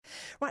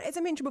Right, as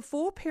I mentioned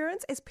before,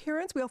 as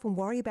parents, we often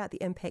worry about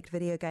the impact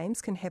video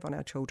games can have on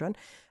our children.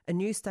 A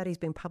new study has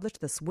been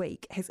published this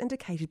week has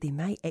indicated there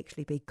may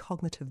actually be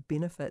cognitive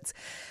benefits.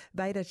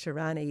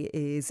 Chaarani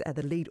is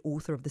the lead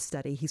author of the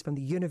study. He's from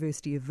the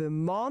University of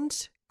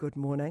Vermont. Good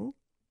morning.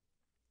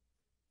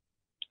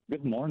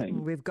 Good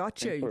morning. We've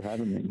got you. Thanks for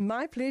having me.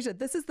 My pleasure.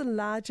 This is the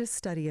largest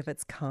study of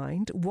its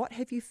kind. What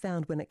have you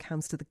found when it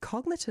comes to the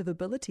cognitive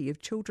ability of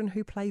children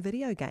who play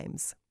video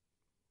games?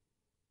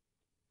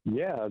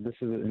 Yeah, this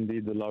is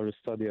indeed the largest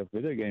study of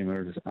video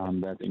gamers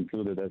that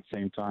included at the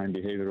same time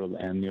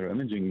behavioral and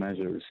neuroimaging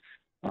measures.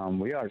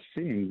 We are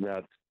seeing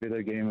that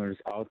video gamers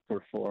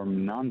outperform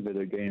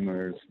non-video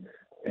gamers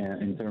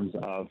in terms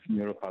of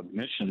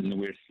neurocognition.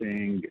 We're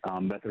seeing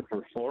better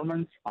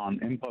performance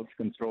on impulse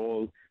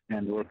control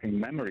and working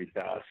memory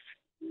tasks.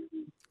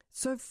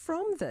 So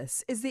from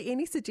this, is there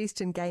any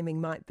suggestion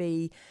gaming might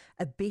be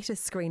a better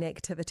screen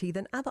activity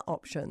than other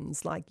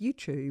options like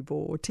YouTube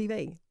or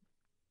TV?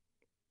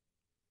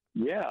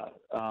 Yeah,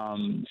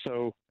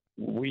 so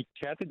we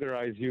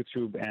categorize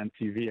YouTube and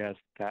TV as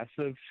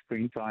passive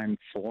screen time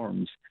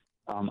forms.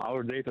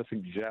 Our data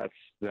suggests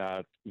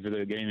that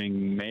video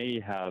gaming may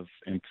have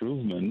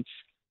improvements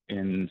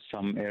in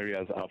some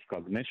areas of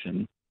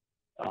cognition.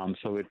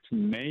 So it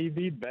may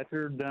be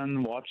better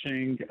than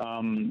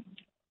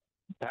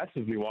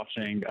passively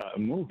watching a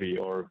movie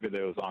or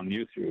videos on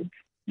YouTube.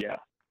 Yeah.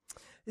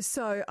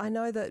 So I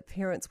know that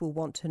parents will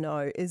want to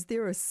know, is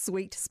there a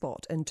sweet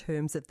spot in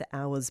terms of the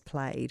hours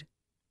played?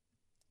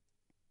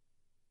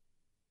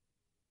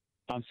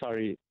 I'm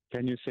sorry,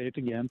 can you say it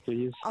again,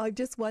 please? I'm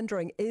just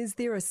wondering, is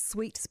there a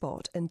sweet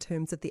spot in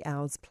terms of the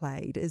hours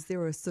played? Is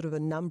there a sort of a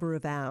number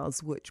of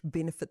hours which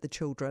benefit the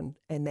children,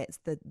 and that's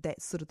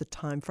sort of the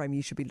time frame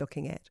you should be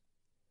looking at?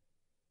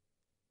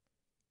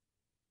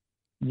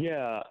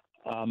 Yeah,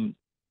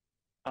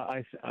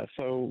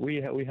 so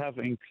we have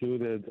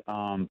included.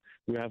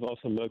 We have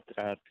also looked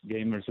at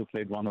gamers who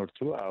played 1 or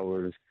 2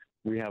 hours.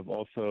 We have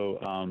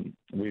also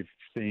we've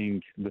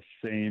seen the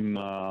same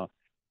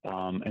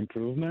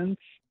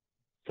improvements.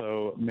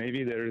 So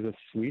maybe there is a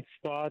sweet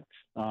spot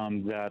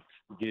that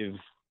gives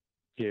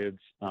kids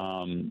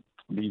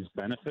these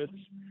benefits,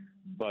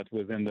 but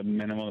within the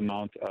minimal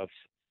amount of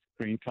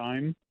screen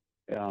time.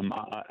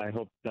 I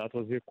hope that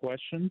was your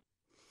question.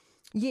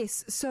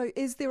 Yes. So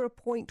is there a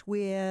point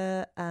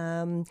where,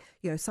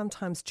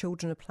 sometimes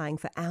children are playing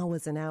for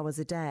hours and hours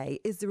a day?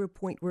 Is there a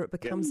point where it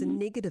becomes a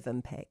negative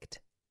impact?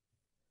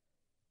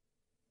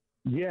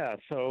 Yeah.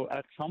 So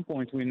at some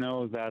point we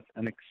know that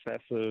an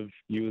excessive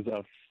use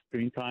of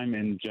screen time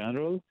in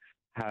general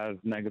has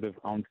negative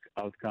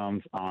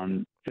outcomes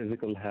on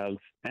physical health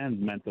and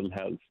mental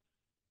health.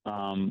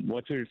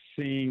 What we're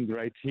seeing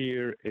right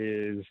here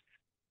is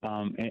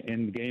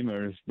in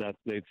gamers that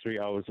play 3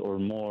 hours or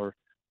more,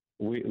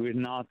 we're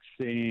not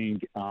seeing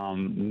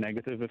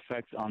negative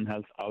effects on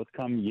health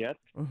outcome yet.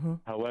 Mm-hmm.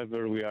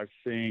 However, we are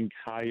seeing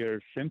higher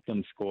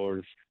symptom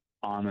scores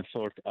on a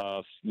sort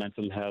of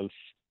mental health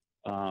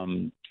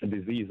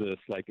diseases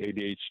like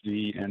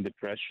ADHD and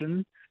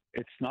depression.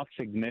 It's not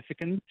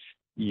significant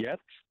yet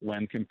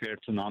when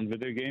compared to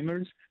non-video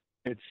gamers.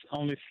 It's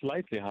only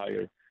slightly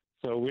higher.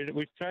 So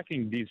we're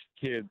tracking these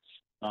kids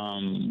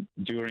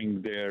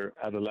during their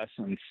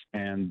adolescence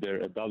and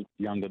their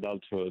young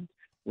adulthood.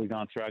 We're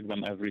going to track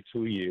them every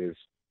 2 years.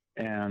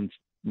 And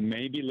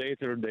maybe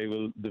later they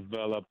will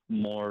develop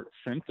more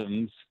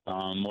symptoms,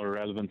 more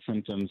relevant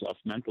symptoms of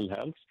mental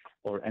health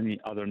or any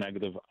other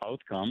negative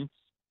outcome.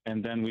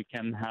 And then we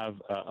can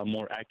have a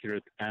more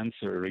accurate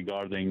answer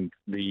regarding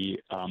the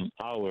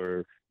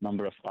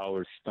number of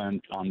hours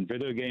spent on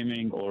video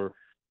gaming or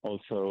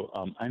also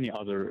any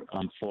other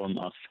form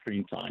of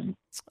screen time.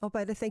 Oh,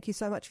 Beta, thank you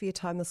so much for your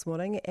time this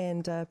morning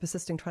and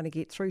persisting trying to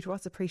get through to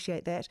us.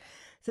 Appreciate that.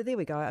 So there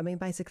we go. I mean,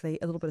 basically,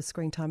 a little bit of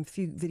screen time, a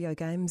few video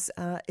games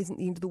isn't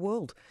the end of the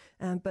world,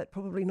 but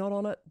probably not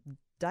on it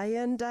day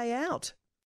in, day out.